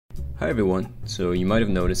Hi everyone, so you might have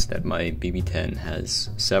noticed that my BB-10 has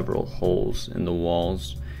several holes in the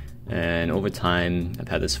walls, and over time, I've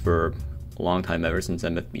had this for a long time, ever since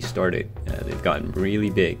MFB started. They've gotten really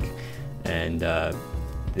big, and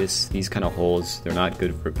these kind of holes, they're not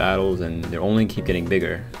good for battles, and they only keep getting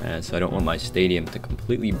bigger, so I don't want my stadium to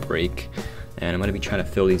completely break, and I'm going to be trying to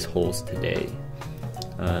fill these holes today.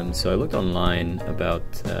 So I looked online about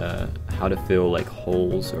how to fill like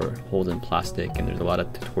holes in plastic, and there's a lot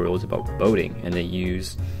of tutorials about boating, and they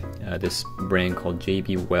use this brand called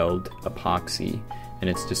JB Weld epoxy, and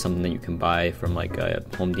it's just something that you can buy from like a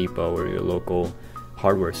Home Depot or your local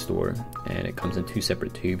hardware store, and it comes in two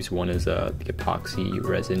separate tubes. One is the epoxy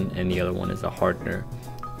resin and the other one is a hardener,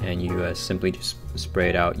 and you simply just spray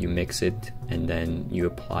it out, you mix it, and then you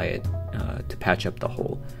apply it to patch up the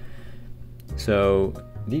hole. So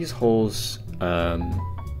these holes, I'm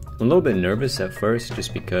a little bit nervous at first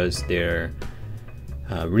just because they're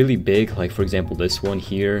really big, like for example this one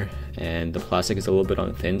here, and the plastic is a little bit on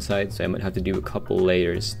the thin side, so I might have to do a couple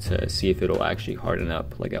layers to see if it'll actually harden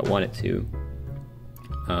up like I want it to.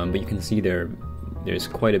 But you can see there's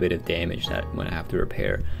quite a bit of damage that I'm going to have to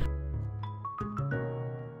repair.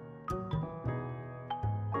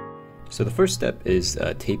 So the first step is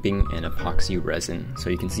taping an epoxy resin. So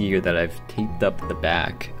you can see here that I've taped up the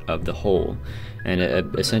back of the hole, and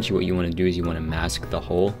essentially what you want to do is you want to mask the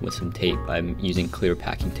hole with some tape. I'm using clear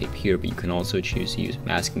packing tape here, but you can also choose to use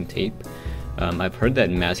masking tape. I've heard that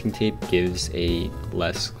masking tape gives a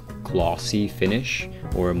less glossy finish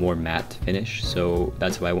or a more matte finish, so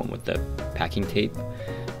that's why I went with the packing tape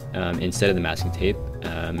instead of the masking tape.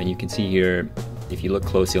 And you can see here, if you look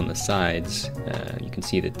closely on the sides, you can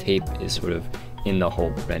see the tape is sort of in the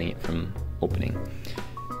hole, preventing it from opening.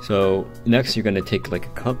 So next you're going to take like a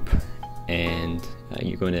cup, and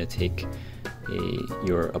you're going to take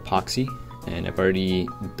your epoxy, and I've already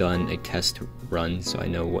done a test run so I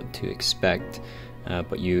know what to expect,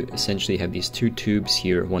 but you essentially have these two tubes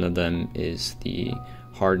here. One of them is the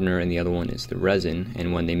hardener and the other one is the resin,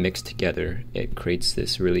 and when they mix together it creates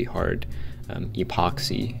this really hard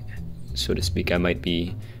epoxy, so to speak. I might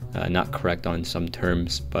be not correct on some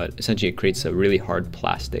terms, but essentially it creates a really hard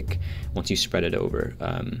plastic once you spread it over.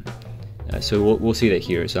 So we'll see that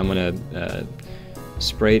here. So I'm going to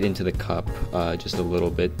spray it into the cup just a little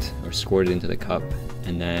bit, or squirt it into the cup,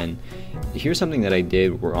 and then here's something that I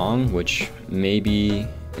did wrong, which maybe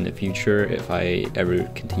in the future, if I ever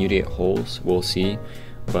continue to get holes, we'll see.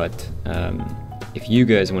 But if you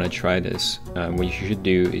guys want to try this, what you should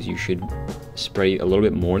do is you should spray a little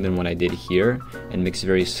bit more than what I did here and mix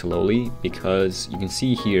very slowly, because you can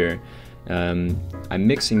see here I'm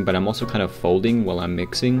mixing, but I'm also kind of folding while I'm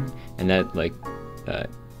mixing, and that like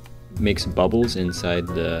makes bubbles inside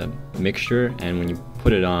the mixture, and when you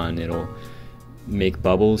put it on, it'll make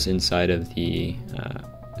bubbles inside of the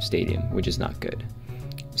stadium, which is not good.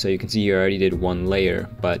 So you can see here I already did one layer,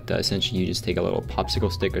 but essentially you just take a little popsicle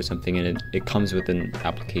stick or something, and it comes with an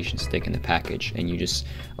application stick in the package, and you just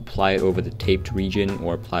apply it over the taped region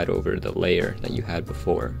or apply it over the layer that you had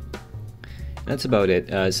before. And that's about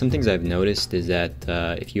it. Some things I've noticed is that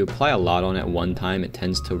if you apply a lot on at one time, it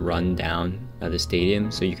tends to run down the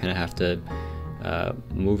stadium, so you kind of have to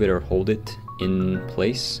move it or hold it in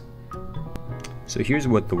place. So here's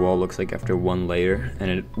what the wall looks like after one layer,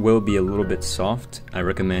 and it will be a little bit soft. I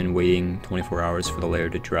recommend waiting 24 hours for the layer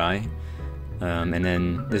to dry. And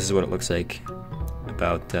then this is what it looks like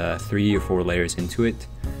about 3 or 4 layers into it.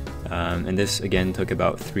 And this again took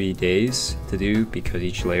about 3 days to do, because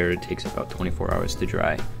each layer takes about 24 hours to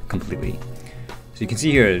dry completely. So you can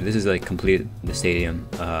see here, this is like completed the stadium.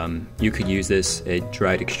 You could use this. It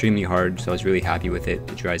dried extremely hard, so I was really happy with it.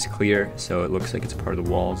 It dries clear, so it looks like it's a part of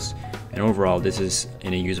the walls. And overall, this is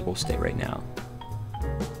in a usable state right now.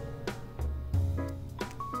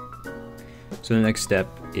 So the next step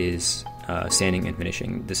is sanding and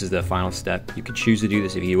finishing. This is the final step. You can choose to do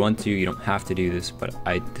this if you want to. You don't have to do this, but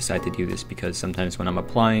I decided to do this because sometimes when I'm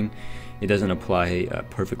applying, it doesn't apply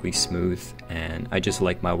perfectly smooth, and I just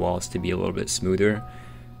like my walls to be a little bit smoother.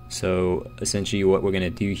 So essentially what we're going to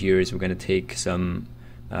do here is we're going to take some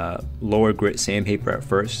lower grit sandpaper at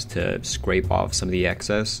first to scrape off some of the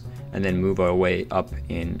excess, and then move our way up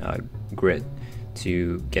in grit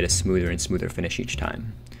to get a smoother and smoother finish each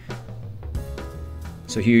time.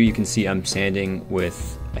 So here you can see I'm sanding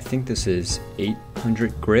with, I think this is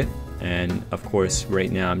 800 grit, and of course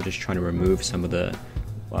right now I'm just trying to remove some of the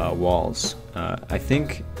walls. I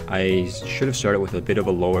think I should have started with a bit of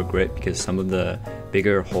a lower grit, because some of the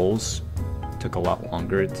bigger holes took a lot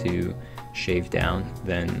longer to shave down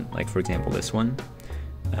than, like for example this one.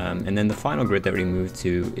 And then the final grit that we move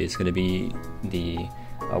to is going to be the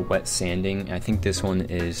a wet sanding. I think this one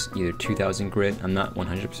is either 2000 grit, I'm not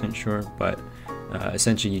 100% sure, but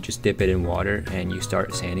essentially you just dip it in water and you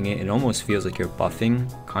start sanding it. It almost feels like you're buffing,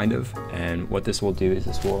 kind of, and what this will do is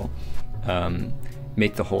this will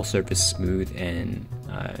make the whole surface smooth and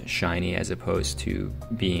shiny as opposed to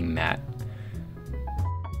being matte.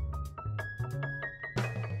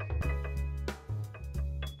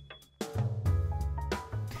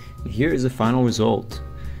 Here is the final result.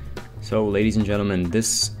 So ladies and gentlemen,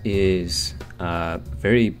 this is a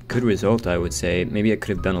very good result, I would say. Maybe I could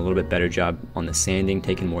have done a little bit better job on the sanding,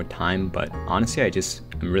 taken more time, but honestly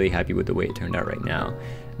I'm really happy with the way it turned out right now.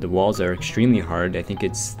 The walls are extremely hard. I think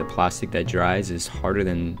it's the plastic that dries is harder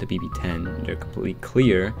than the BB-10. They're completely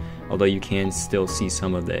clear, although you can still see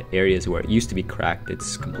some of the areas where it used to be cracked.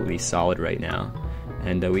 It's completely solid right now.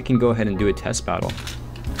 And we can go ahead and do a test battle.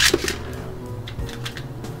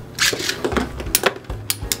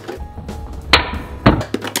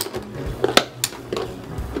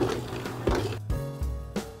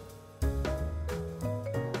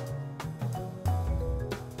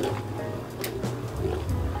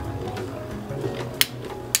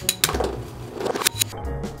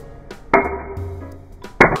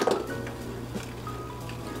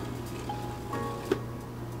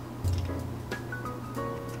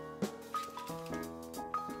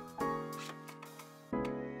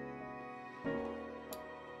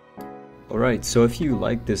 Alright, so if you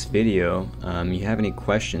like this video, you have any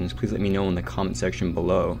questions, please let me know in the comment section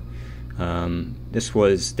below. This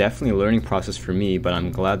was definitely a learning process for me, but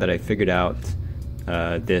I'm glad that I figured out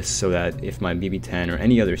this so that if my BB-10 or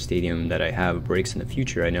any other stadium that I have breaks in the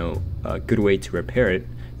future, I know a good way to repair it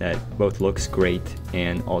that both looks great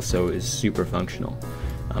and also is super functional.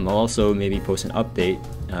 I'll also maybe post an update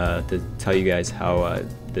to tell you guys how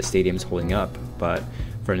the stadium's holding up, but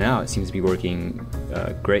for now it seems to be working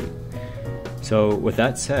great. So with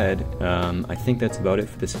that said, I think that's about it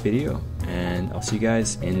for this video, and I'll see you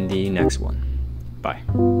guys in the next one.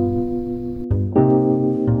 Bye.